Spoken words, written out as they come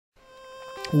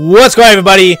What's going on,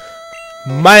 everybody?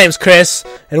 My name's Chris,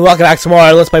 and welcome back to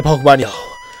more Let's Play Pokemon. Yo.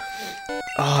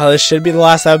 Oh, this should be the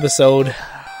last episode.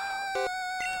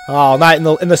 Oh, not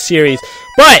in the series.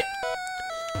 But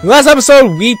in the last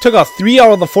episode, we took out 3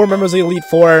 out of the 4 members of the Elite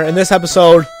Four. In this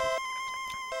episode,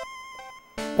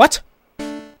 what?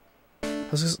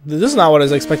 This is not what I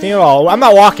was expecting at all. I'm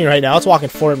not walking right now. It's walking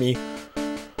for me.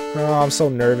 Oh, I'm so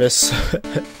nervous.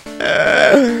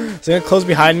 Is it gonna close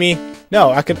behind me? No,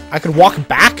 I could walk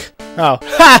back? Oh,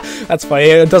 ha! That's funny.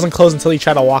 It doesn't close until you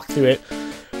try to walk through it.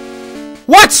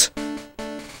 What?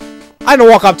 I didn't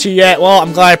walk up to you yet. Well,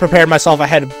 I'm glad I prepared myself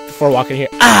ahead before walking here.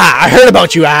 Ah, I heard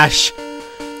about you, Ash.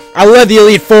 I led the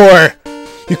Elite Four.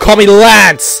 You call me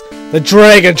Lance, the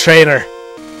Dragon Trainer.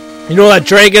 You know that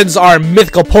dragons are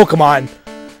mythical Pokemon.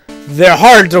 They're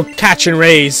hard to catch and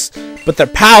raise, but their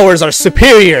powers are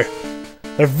superior.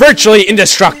 They're virtually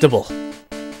indestructible.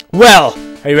 Well,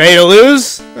 are you ready to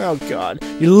lose? Oh god.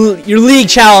 Your league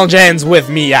challenge ends with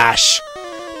me, Ash.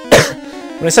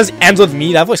 When it says ends with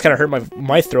me, that voice kind of hurt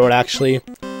my throat, actually.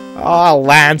 Oh,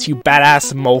 Lance, you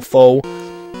badass mofo.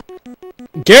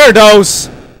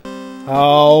 Gyarados!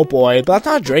 Oh boy, but that's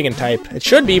not a dragon type. It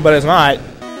should be, but it's not.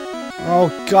 Oh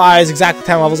god, it's exactly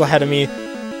 10 levels ahead of me.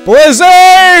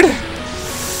 Blizzard!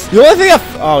 The only thing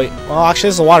well, actually,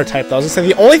 this is a water type, though. I was gonna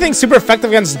say, the only thing super effective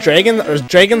against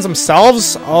dragons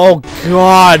themselves? Oh,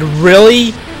 God,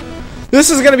 really? This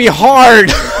is gonna be hard!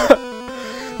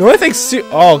 The only thing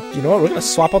oh, you know what? We're gonna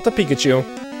swap out the Pikachu.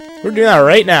 We're doing that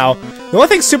right now. The only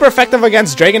thing super effective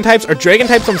against dragon types are dragon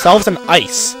types themselves and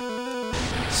ice.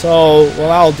 So, well,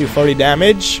 that'll do 40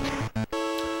 damage.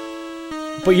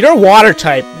 But you're a water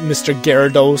type, Mr.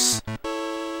 Gyarados.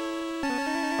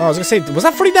 Oh, I was gonna say, was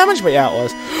that 40 damage? But yeah, it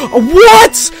was.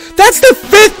 What? That's the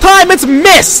 5th time it's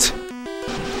missed!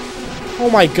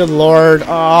 Oh my good lord.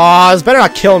 Oh, this better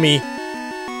not kill me.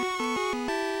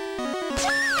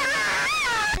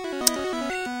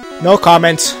 No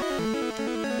comment.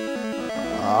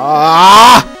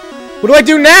 What do I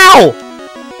do now?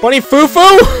 Bunny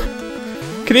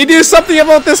Fufu? Can you do something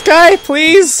about this guy,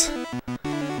 please?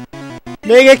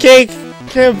 Mega Cake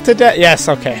him to death. Yes,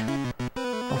 okay.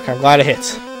 Okay, I'm glad it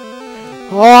hit.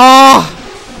 Oh,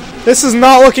 this is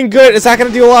not looking good. Is that going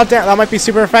to do a lot of damage? That might be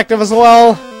super effective as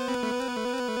well.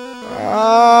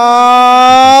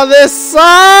 This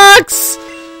sucks!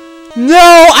 No,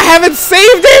 I haven't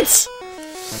saved it!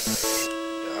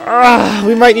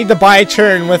 We might need to buy a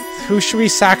turn with... Who should we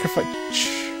sacrifice?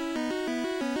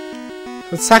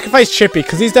 Let's sacrifice Chippy,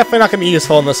 because he's definitely not going to be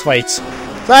useful in this fight.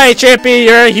 Sorry, Chippy,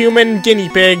 you're a human guinea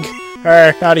pig.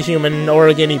 Or, not a human or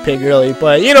a guinea pig, really,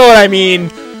 but you know what I mean.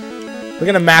 We're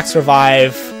gonna max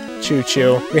revive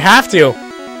Choo-Choo. We have to.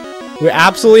 We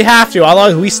absolutely have to,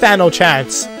 otherwise we stand no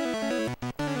chance.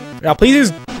 Now, please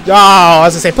use... Oh, I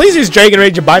was gonna say, please use Dragon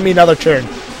Rage and buy me another turn.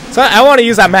 So, I want to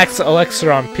use that max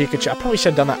elixir on Pikachu. I probably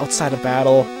should have done that outside of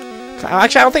battle.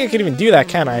 Actually, I don't think I can even do that,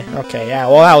 can I? Okay, yeah,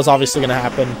 well, that was obviously gonna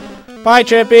happen. Bye,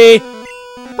 Chippy!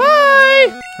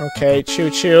 Bye! Okay,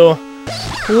 Choo-Choo.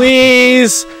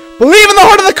 Please! Believe in the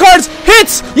heart of the cards!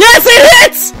 Hits! Yes, it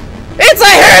hits! It's a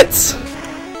hit!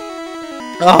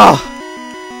 Oh,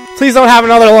 please don't have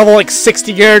another level like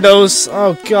 60 Gyarados.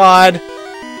 Oh god.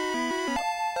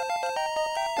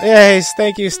 Yes,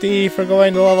 thank you, Steve, for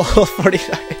going to level 49.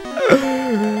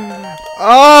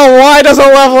 Oh, why doesn't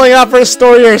leveling up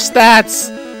restore your stats?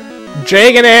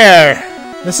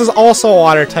 Dragonair. This is also a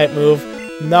water type move.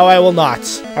 No, I will not.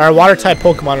 Or a water type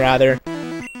Pokemon, rather.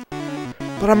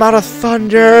 But I'm out of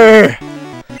Thunder!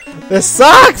 This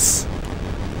sucks!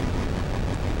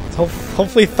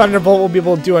 Hopefully Thunderbolt will be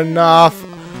able to do enough.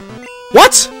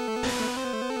 What?!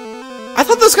 I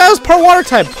thought this guy was part water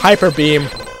type. Hyper Beam.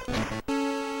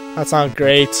 That's not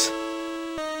great.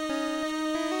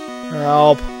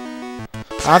 Help.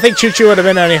 I don't think Choo-Choo would have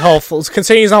been any helpful,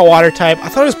 considering he's not water type. I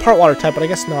thought he was part water type, but I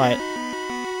guess not.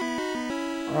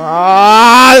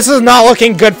 This is not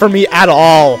looking good for me at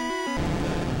all.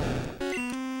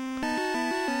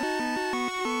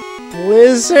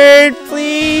 Blizzard,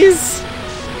 please.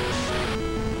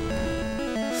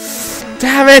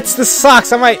 Damn it! This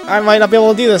sucks. I might not be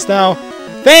able to do this now.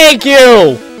 Thank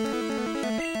you.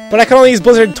 But I can only use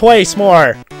Blizzard twice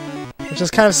more, which is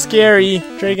kind of scary.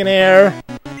 Dragonair.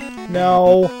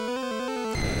 No.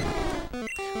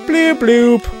 Bloop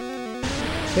bloop.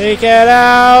 Take it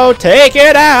out. Take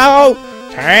it out.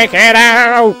 Take it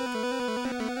out.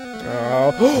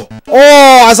 Oh.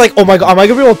 Oh! I was like, oh my god, am I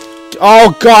gonna be able to...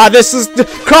 Oh god, this is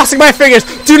crossing my fingers.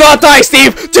 Do not die,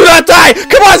 Steve! Do not die!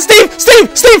 Come on, Steve!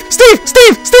 Steve! Steve! Steve!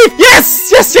 Steve! Steve! Yes!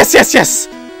 Yes! Yes! Yes! Yes!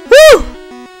 Woo!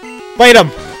 Bite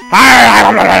him!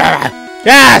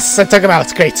 Yes! I took him out.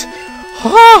 It's great.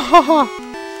 Ha ha ha!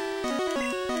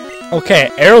 Okay,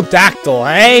 Aerodactyl,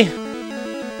 eh?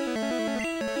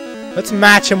 Let's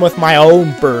match him with my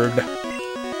own bird.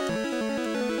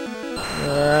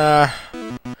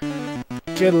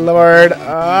 Good lord.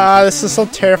 This is so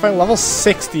terrifying. Level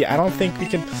 60. I don't think we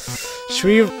can... Should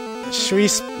we...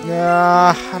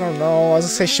 I don't know. I was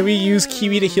gonna say, should we use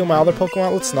Kiwi to heal my other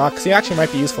Pokemon? Let's not, because he actually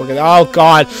might be useful. Oh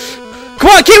god. Come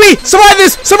on, Kiwi! Survive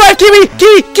this! Survive, Kiwi!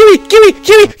 Kiwi! Kiwi! Kiwi!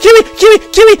 Kiwi! Kiwi! Kiwi!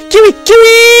 Kiwi! Kiwi!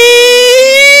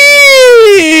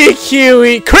 Kiwi!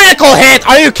 Kiwi! Critical hit!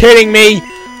 Are you kidding me?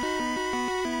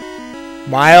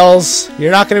 Miles,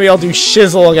 you're not gonna be able to do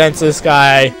shizzle against this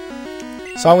guy.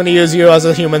 So I'm gonna use you as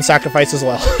a human sacrifice as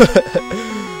well.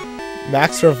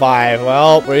 Max Revive.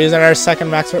 Well, we're using our second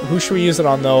Max Revive. Who should we use it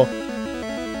on, though?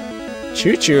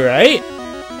 Choo-Choo, right?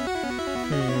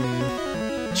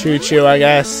 Choo-Choo, I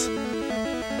guess.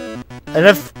 And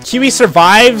if Kiwi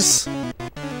survives...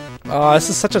 this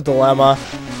is such a dilemma.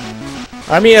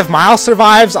 I mean, if Miles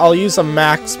survives, I'll use a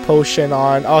Max Potion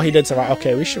on... Oh, he did survive.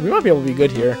 Okay, we might be able to be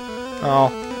good here.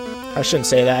 Oh, I shouldn't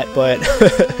say that, but...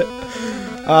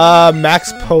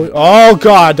 Max Potion... Oh,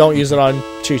 God, don't use it on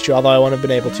Choo-Choo, although I wouldn't have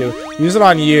been able to. Use it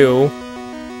on you.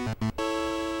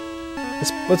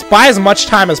 Let's buy as much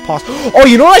time as possible. Oh,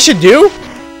 you know what I should do?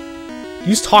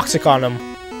 Use Toxic on him.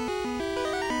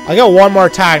 I got one more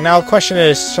attack. Now the question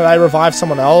is, should I revive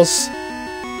someone else?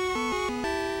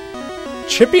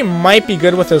 Trippy might be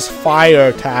good with his fire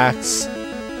attacks.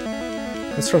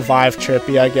 Let's revive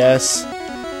Trippy, I guess.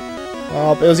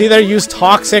 Well, it was either use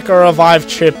Toxic or revive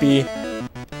Trippy.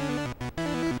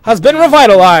 Has been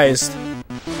revitalized.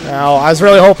 Now, I was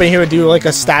really hoping he would do like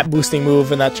a stat boosting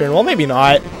move in that turn. Well, maybe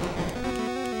not.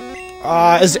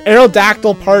 Is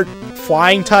Aerodactyl part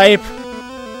flying type?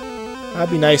 That'd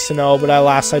be nice to know, but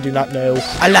alas, I do not know.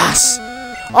 Alas!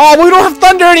 Oh, we don't have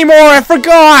Thunder anymore! I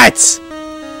forgot!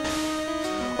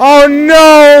 Oh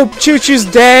no! Choo-Choo's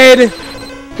dead!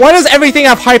 Why does everything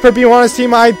have Hyper Beam on his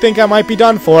team? I think I might be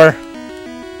done for.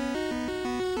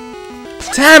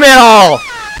 Damn it all!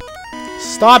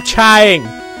 Stop trying!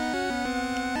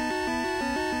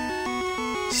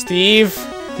 Steve,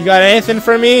 you got anything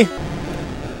for me?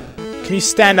 Can you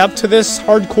stand up to this,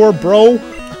 hardcore bro?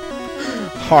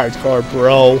 Hardcore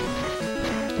bro.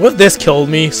 What if this killed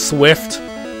me? Swift.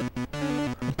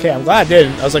 Okay, I'm glad it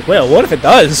didn't. I was like, well, what if it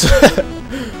does?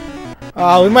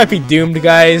 We might be doomed,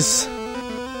 guys.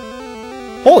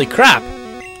 Holy crap.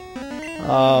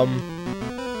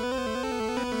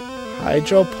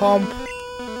 Hydro Pump.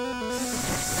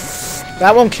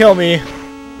 That won't kill me.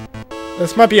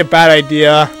 This might be a bad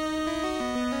idea.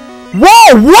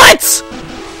 Whoa, what?!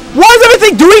 Why is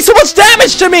everything doing so much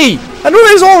damage to me?! I know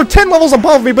there's over 10 levels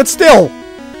above me, but still!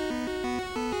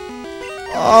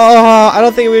 Oh, I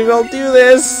don't think we will do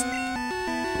this.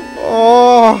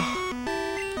 Oh.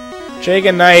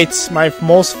 Dragonite, my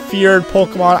most feared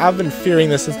Pokemon. I've been fearing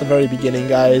this since the very beginning,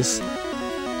 guys.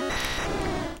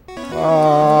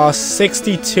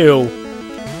 62.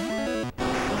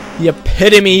 The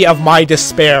epitome of my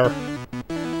despair.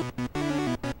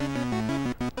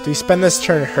 Do we spend this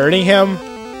turn hurting him?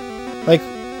 Like,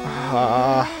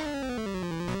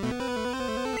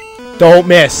 don't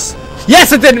miss.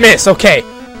 Yes, it didn't miss. Okay,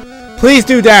 please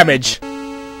do damage.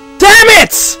 Damn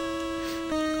it!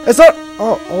 It's not.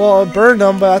 Oh, well, it burned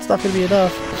him, but that's not gonna be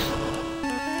enough.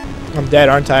 I'm dead,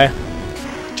 aren't I?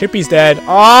 Chippy's dead.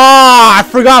 Ah, I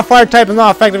forgot Fire type is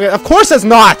not effective. Of course it's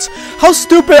not. How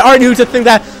stupid are you to think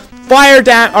that fire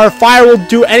will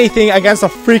do anything against a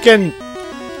freaking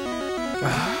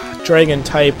Dragon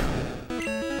type?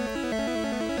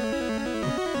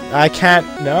 I can't.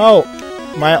 No.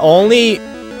 My only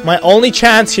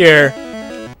chance here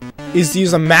is to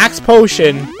use a Max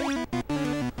Potion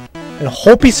and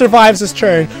hope he survives this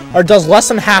turn or does less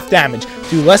than half damage.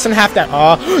 Do less than half damage.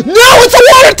 No, it's a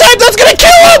water type. That's gonna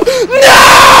kill him.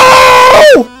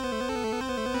 No!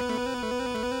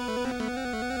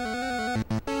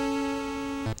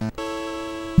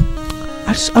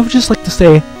 I would just like to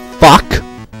say, fuck.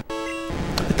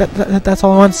 That's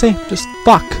all I want to say. Just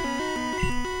fuck.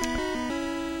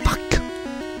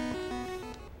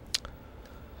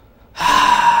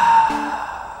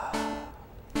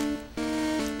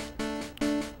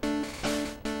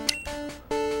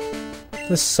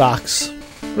 This sucks.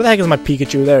 Where the heck is my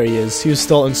Pikachu? There he is. He was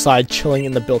still inside, chilling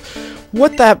in the build.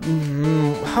 What that?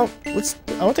 How? I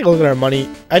want to take a look at our money.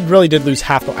 I really did lose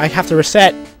half. I have to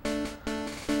reset.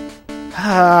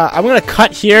 I'm gonna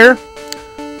cut here.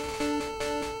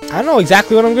 I don't know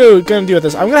exactly what I'm gonna do with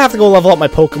this. I'm gonna have to go level up my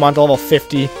Pokemon to level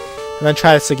 50, and then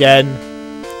try this again.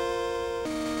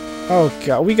 Oh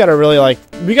god, we gotta really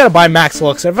we gotta buy max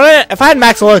elixirs. If I had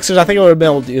max elixirs, I think I would have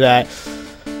been able to do that.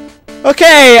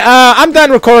 Okay, I'm done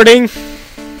recording.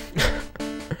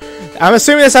 I'm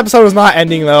assuming this episode was not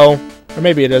ending though. Or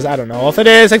maybe it is, I don't know. If it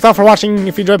is, thanks all for watching.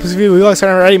 If you enjoyed, please leave a like,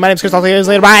 subscribe already. My name's Chris, I'll see you guys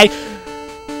later, bye!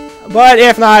 But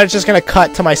if not, it's just gonna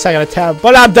cut to my second attempt.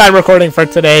 But I'm done recording for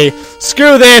today.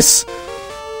 Screw this!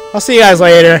 I'll see you guys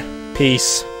later.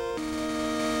 Peace.